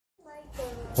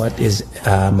What is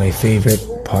my favorite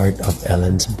part of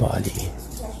Ellen's body?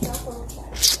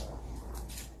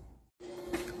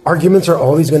 Arguments are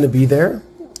always going to be there,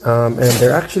 and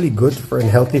they're actually good for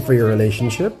and healthy for your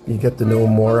relationship. You get to know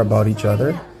more about each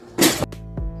other.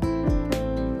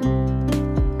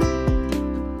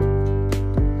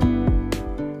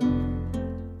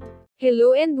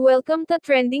 Hello and welcome to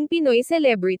Trending Pinoy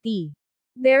Celebrity.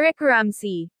 Derek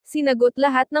Ramsay, sinagot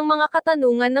lahat ng mga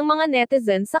katanungan ng mga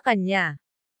netizen sa kanya.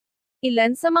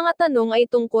 Ilan sa mga tanong ay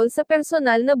tungkol sa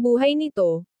personal na buhay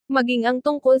nito, maging ang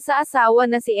tungkol sa asawa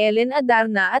na si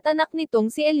Adarna at anak nitong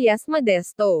si Elias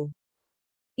Modesto.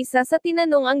 Isa sa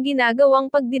tinanong ang ginagawang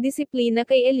pagdidisiplina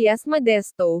kay Elias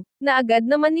Modesto, na agad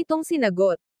naman nitong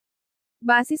sinagot.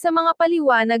 Base sa mga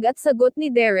paliwanag at sagot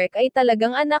ni Derek ay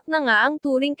talagang anak na nga ang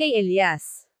turing kay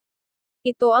Elias.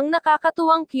 Ito ang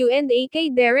nakakatuwang Q&A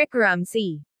kay Derek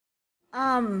Ramsay.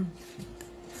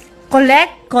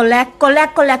 Collect,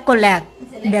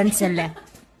 then select.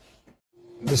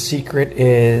 The secret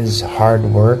is hard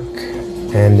work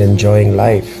and enjoying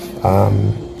life.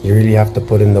 You really have to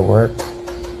put in the work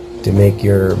to make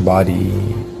your body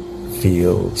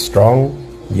feel strong,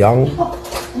 young,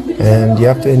 and you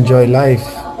have to enjoy life.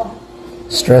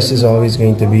 Stress is always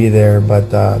going to be there, but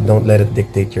don't let it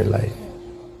dictate your life.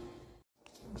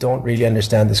 Don't really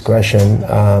understand this question,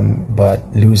 but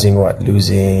losing what?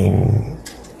 Losing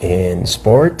in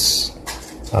sports?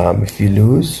 If you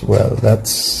lose, well,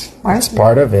 that's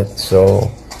part of it.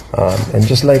 So, and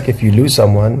just like if you lose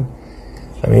someone,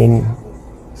 I mean,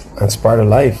 that's part of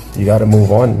life. You got to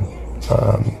move on.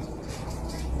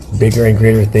 Bigger and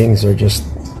greater things are just,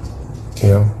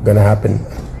 gonna happen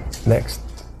next.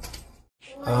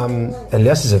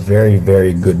 Elias is a very,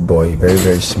 very good boy, very,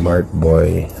 very smart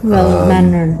boy,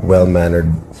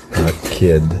 well-mannered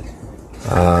kid.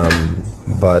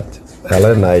 But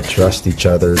Ellen and I trust each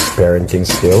other's parenting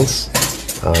skills.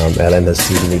 Ellen has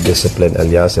seen me discipline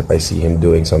Elias if I see him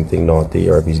doing something naughty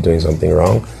or if he's doing something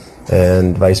wrong,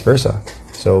 and vice versa.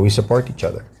 So we support each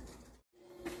other.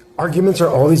 Arguments are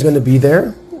always going to be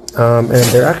there, and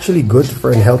they're actually good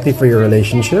for and healthy for your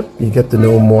relationship. You get to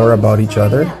know more about each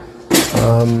other.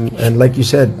 And like you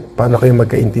said, paano kayo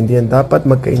magkaintindihan? Dapat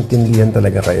magkaintindihan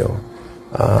talaga kayo.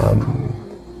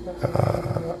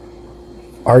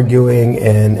 Arguing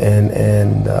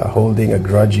and holding a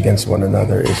grudge against one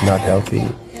another is not healthy.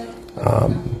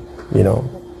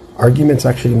 Arguments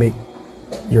actually make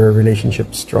your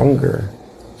relationship stronger.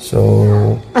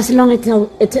 So as long as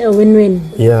it's a win-win.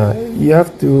 Yeah, you have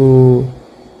to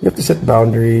set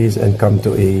boundaries and come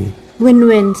to a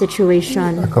win-win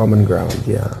situation. A common ground,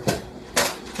 yeah.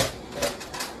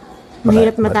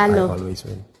 Mahirap matalo. I always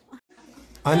win.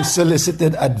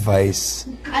 Unsolicited advice.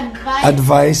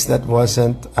 Advice that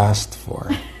wasn't asked for.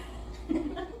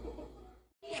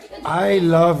 I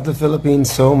love the Philippines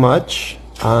so much,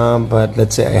 but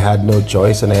let's say I had no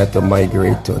choice and I had to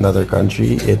migrate to another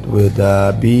country. It would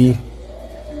be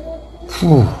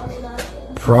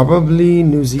probably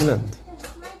New Zealand.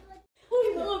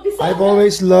 I've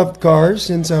always loved cars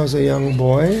since I was a young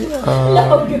boy.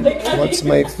 What's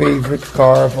my favorite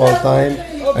car of all time?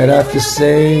 I'd have to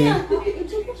say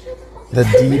the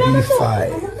DB5.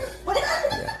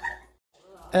 Yeah.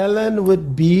 Ellen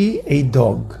would be a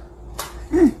dog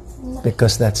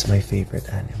because that's my favorite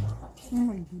animal.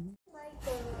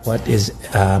 What is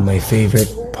my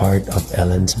favorite part of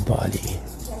Ellen's body?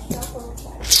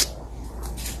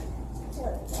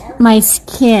 My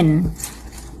skin.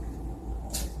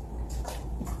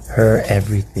 Her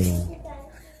everything.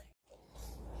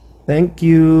 Thank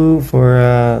you for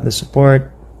the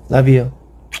support. Love you.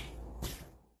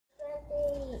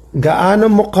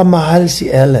 Gaano mo kamahal si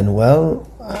Ellen? Well,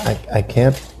 I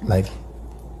can't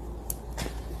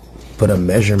put a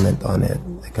measurement on it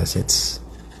because it's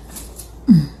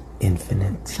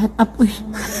infinite. Shut up.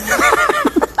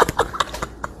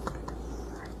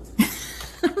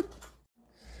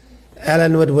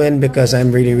 Ellen would win because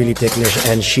I'm really, really ticklish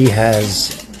and she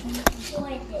has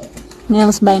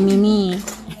nails by Mimi.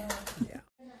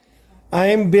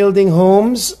 I'm building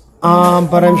homes,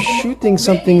 but I'm shooting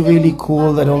something really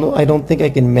cool that I don't think I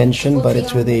can mention, but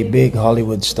it's with a big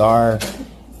Hollywood star,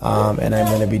 and I'm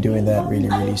going to be doing that really,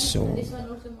 really soon.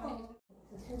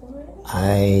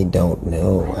 I don't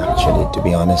know, actually, to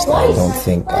be honest. I don't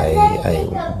think I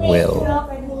will.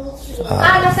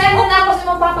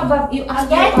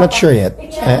 Not sure yet.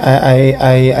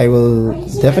 I will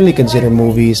definitely consider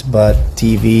movies, but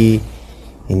TV,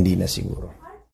 hindi na siguro.